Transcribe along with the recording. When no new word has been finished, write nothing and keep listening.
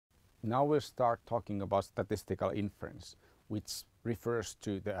Now we'll start talking about statistical inference, which refers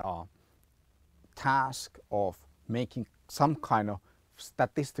to the task of making some kind of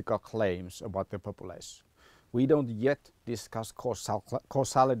statistical claims about the population. We don't yet discuss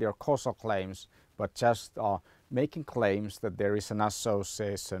causality or causal claims, but just making claims that there is an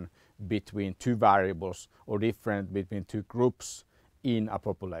association between two variables or different between two groups in a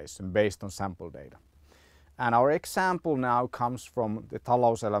population based on sample data. And our example now comes from the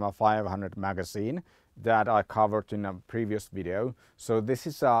Talouselämä 500 magazine that I covered in a previous video. So this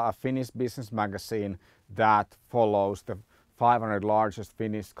is a Finnish business magazine that follows the 500 largest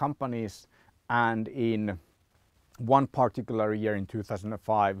Finnish companies, and in one particular year in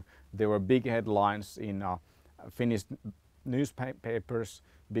 2005 there were big headlines in Finnish newspapers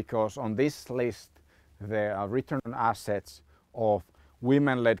because on this list the return on assets of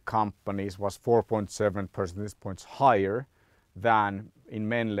women-led companies was 4.7 percentage points higher than in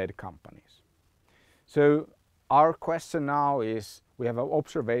men-led companies. So our question now is, we have an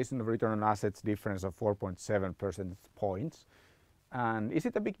observation of return on assets difference of 4.7 percentage points, and is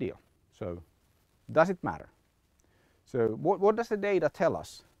it a big deal? So does it matter? So what does the data tell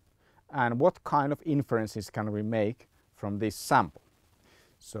us, and what kind of inferences can we make from this sample?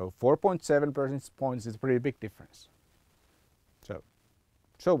 So 4.7 percentage points is a pretty big difference.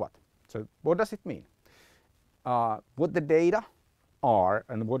 So what? So what does it mean? What the data are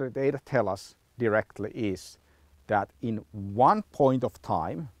and what the data tell us directly is that in one point of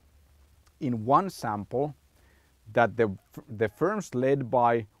time, in one sample, that the firms led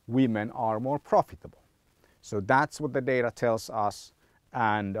by women are more profitable. So that's what the data tells us,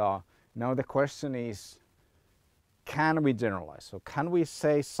 and now the question is, can we generalize? So can we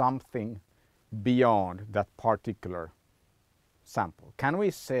say something beyond that particular sample? Can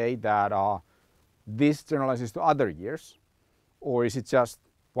we say that this generalizes to other years, or is it just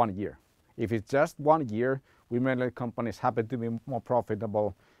 1 year? If it's just 1 year, women-led companies happen to be more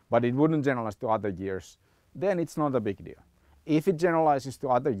profitable, but it wouldn't generalize to other years, then it's not a big deal. If it generalizes to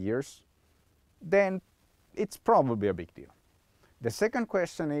other years, then it's probably a big deal. The second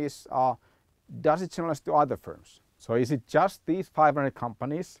question is, does it generalize to other firms? So is it just these 500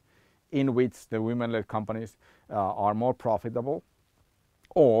 companies in which the women-led companies are more profitable,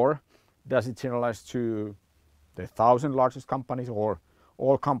 or does it generalize to the 1,000 largest companies, or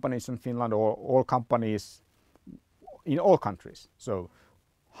all companies in Finland, or all companies in all countries? So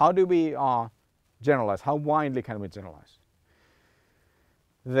how do we generalize? How widely can we generalize?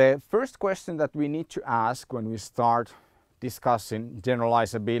 The first question that we need to ask when we start discussing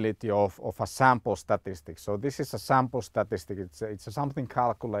generalizability of a sample statistic. So this is a sample statistic, it's something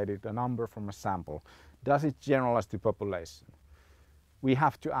calculated, a number from a sample. Does it generalize to population? We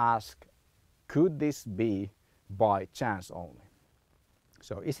have to ask, could this be by chance only?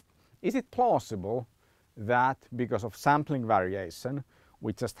 So is it plausible that because of sampling variation,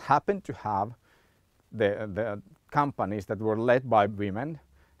 we just happen to have the companies that were led by women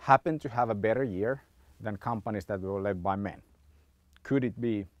happen to have a better year than companies that were led by men? Could it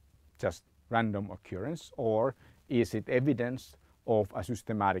be just random occurrence, or is it evidence of a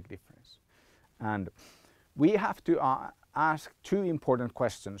systematic difference? And we have to ask two important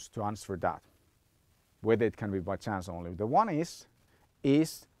questions to answer that, whether it can be by chance only. The one is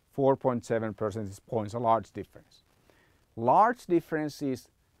 4.7 percentage points a large difference? Large differences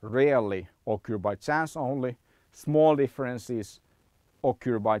rarely occur by chance only. Small differences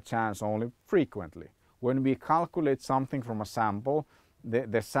occur by chance only frequently. When we calculate something from a sample,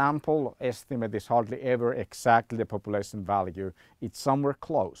 the sample estimate is hardly ever exactly the population value. It's somewhere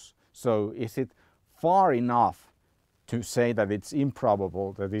close. So is it far enough to say that it's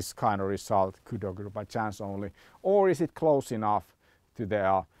improbable that this kind of result could occur by chance only, or is it close enough to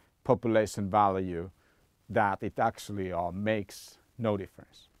the population value that it actually makes no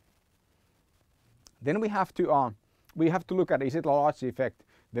difference? Then we have to look at, is it a large effect?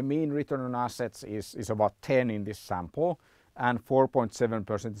 The mean return on assets is about 10 in this sample, and 4.7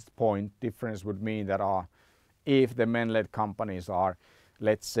 percentage point difference would mean that if the men-led companies are,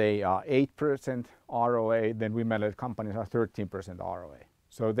 let's say, 8% ROA, then women-led companies are 13% ROA.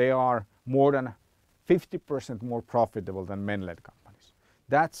 So they are more than 50% more profitable than men-led companies.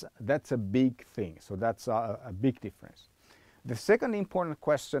 That's a big thing. So that's a big difference. The second important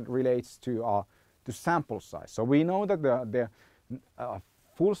question relates to sample size. So we know that the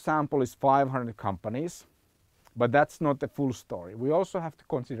full sample is 500 companies, but that's not the full story. We also have to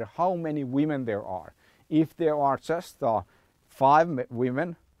consider how many women there are. If there are just 5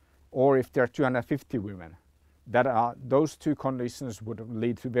 women, or if there are 250 women, those two conditions would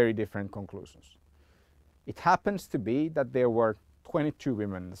lead to very different conclusions. It happens to be that there were 22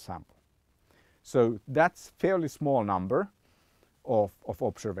 women in the sample. So that's a fairly small number of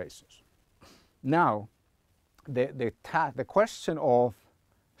observations. Now, the question of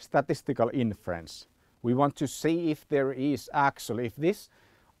statistical inference, we want to see if there is actually, if this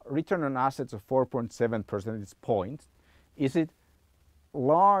return on assets of 4.7 percentage points, is it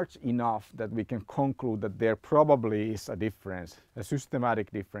large enough that we can conclude that there probably is a difference, a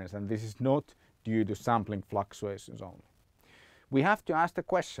systematic difference, and this is not due to sampling fluctuations only. We have to ask the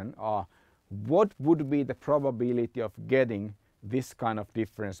question, what would be the probability of getting this kind of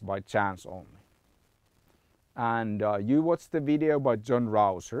difference by chance only? And you watched the video by John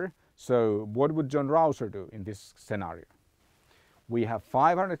Rauser. So what would John Rauser do in this scenario? We have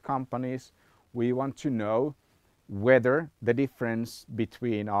 500 companies. We want to know whether the difference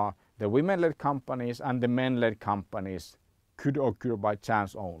between the women-led companies and the men-led companies could occur by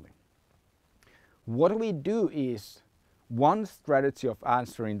chance only. What we do is, one strategy of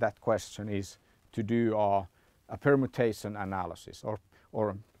answering that question is to do a permutation analysis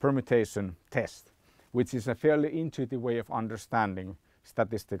or permutation test, which is a fairly intuitive way of understanding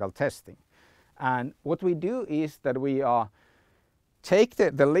statistical testing. And what we do is that we take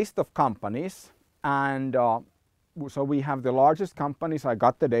the list of companies, and so we have the largest companies. I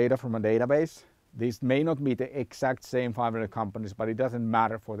got the data from a database. These may not be the exact same 500 companies, but it doesn't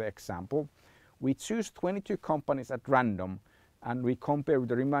matter for the example. We choose 22 companies at random, and we compare with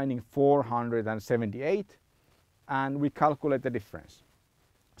the remaining 478, and we calculate the difference.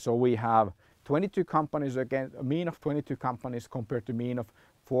 So we have 22 companies against a mean of 22 companies compared to mean of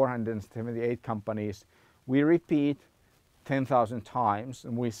 478 companies. We repeat 10,000 times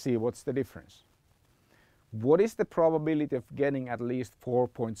and we see what's the difference. What is the probability of getting at least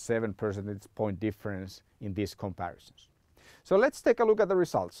 4.7 percentage point difference in these comparisons? So let's take a look at the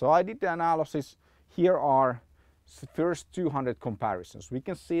results. So I did the analysis. Here are the first 200 comparisons. We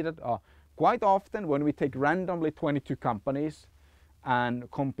can see that quite often when we take randomly 22 companies and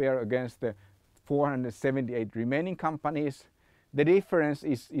compare against the 478 remaining companies, the difference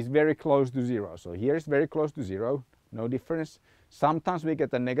is very close to zero. So here is very close to zero, no difference. Sometimes we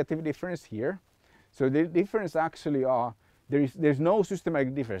get a negative difference here. So the difference actually there's no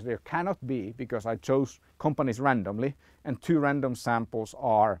systematic difference. There cannot be, because I chose companies randomly and two random samples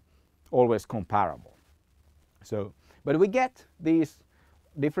are always comparable. So, but we get these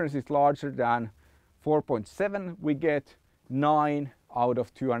differences larger than 4.7. We get 9 out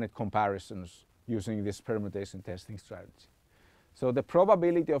of 200 comparisons using this permutation testing strategy. So the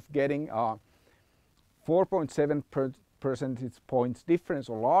probability of getting 4.7 percentage points difference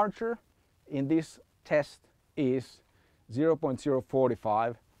or larger in this test is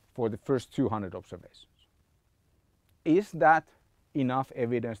 0.045 for the first 200 observations. Is that enough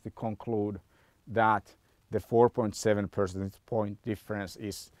evidence to conclude that the 4.7 percentage point difference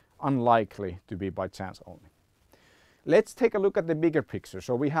is unlikely to be by chance only? Let's take a look at the bigger picture.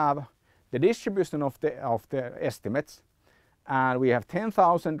 So we have the distribution of the estimates, and we have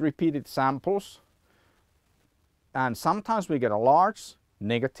 10,000 repeated samples, and sometimes we get a large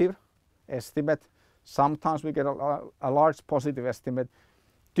negative estimate, sometimes we get a large positive estimate.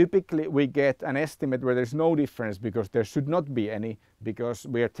 Typically we get an estimate where there's no difference because there should not be any, because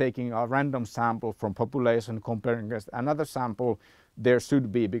we are taking a random sample from population comparing against another sample. There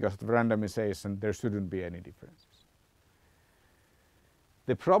should be, because of randomization, there shouldn't be any differences.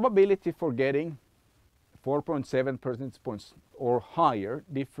 The probability for getting 4.7 percentage points or higher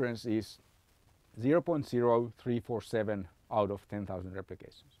difference is 0.0347 out of 10,000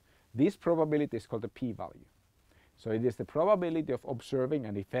 replications. This probability is called the p-value. So it is the probability of observing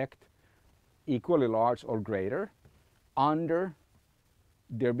an effect equally large or greater under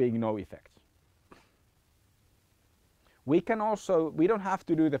there being no effects. We don't have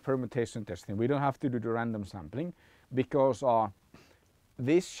to do the permutation testing. We don't have to do the random sampling, because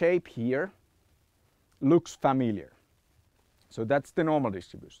this shape here looks familiar. So that's the normal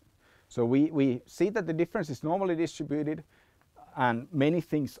distribution. So we see that the difference is normally distributed, and many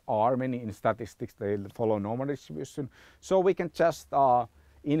things are, many in statistics, they follow normal distribution. So we can just,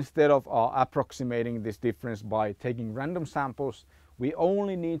 instead of approximating this difference by taking random samples, we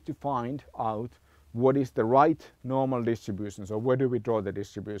only need to find out what is the right normal distribution. So where do we draw the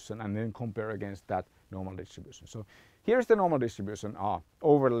distribution, and then compare against that normal distribution. So here's the normal distribution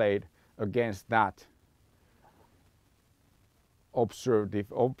overlaid against that observed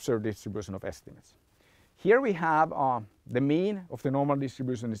distribution of estimates. Here we have the mean of the normal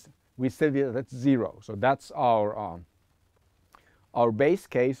distribution is, we said that's 0. So that's our base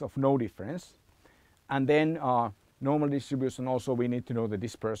case of no difference. And then normal distribution also, we need to know the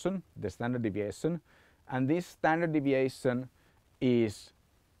dispersion, the standard deviation. And this standard deviation is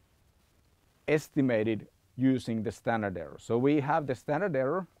estimated using the standard error. So we have the standard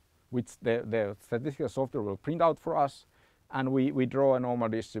error, which the statistical software will print out for us, and we draw a normal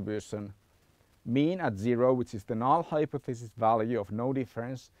distribution, mean at 0, which is the null hypothesis value of no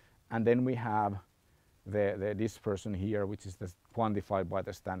difference, and then we have the dispersion here, which is quantified by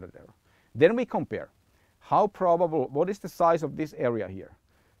the standard error. Then we compare how probable, what is the size of this area here.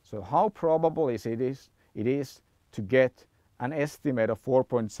 So how probable it is to get an estimate of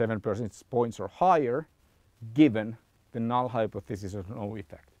 4.7 percentage points or higher given the null hypothesis of no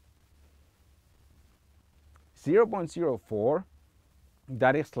effect. 0.04,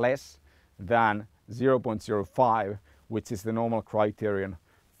 that is less than 0.05, which is the normal criterion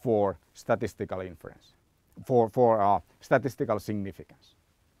for statistical inference, for statistical significance.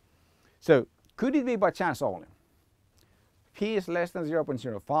 So could it be by chance only? P is less than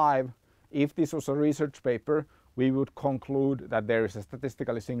 0.05. If this was a research paper, we would conclude that there is a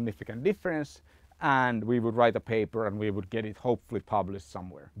statistically significant difference, and we would write a paper and we would get it hopefully published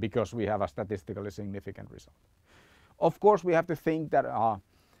somewhere because we have a statistically significant result. Of course, we have to think that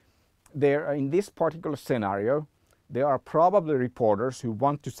in this particular scenario, there are probably reporters who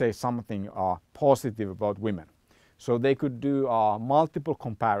want to say something positive about women. So they could do multiple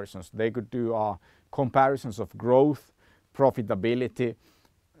comparisons. They could do comparisons of growth, profitability,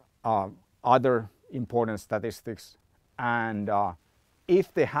 other important statistics, and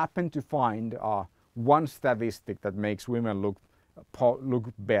if they happen to find one statistic that makes women look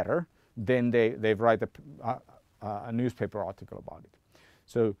better, then they write a newspaper article about it.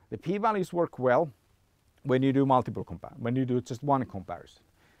 So the p-values work well when you do multiple comparisons, when you do just one comparison.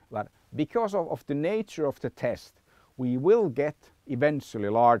 But because of the nature of the test, we will get eventually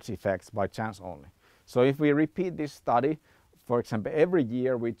large effects by chance only. So if we repeat this study, for example, every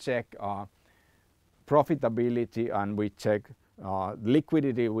year we check profitability and we check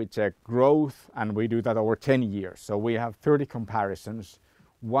liquidity, we check growth, and we do that over 10 years. So we have 30 comparisons.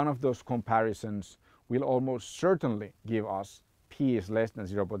 One of those comparisons will almost certainly give us p is less than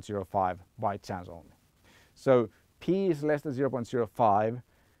 0.05 by chance only. So p is less than 0.05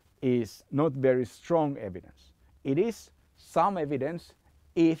 is not very strong evidence. It is some evidence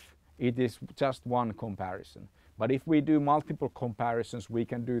if it is just one comparison. But if we do multiple comparisons, we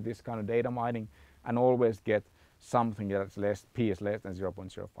can do this kind of data mining and always get something that's less, p is less than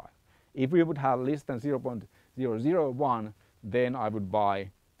 0.05. If we would have less than 0.001, then I would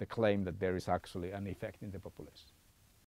buy the claim that there is actually an effect in the population.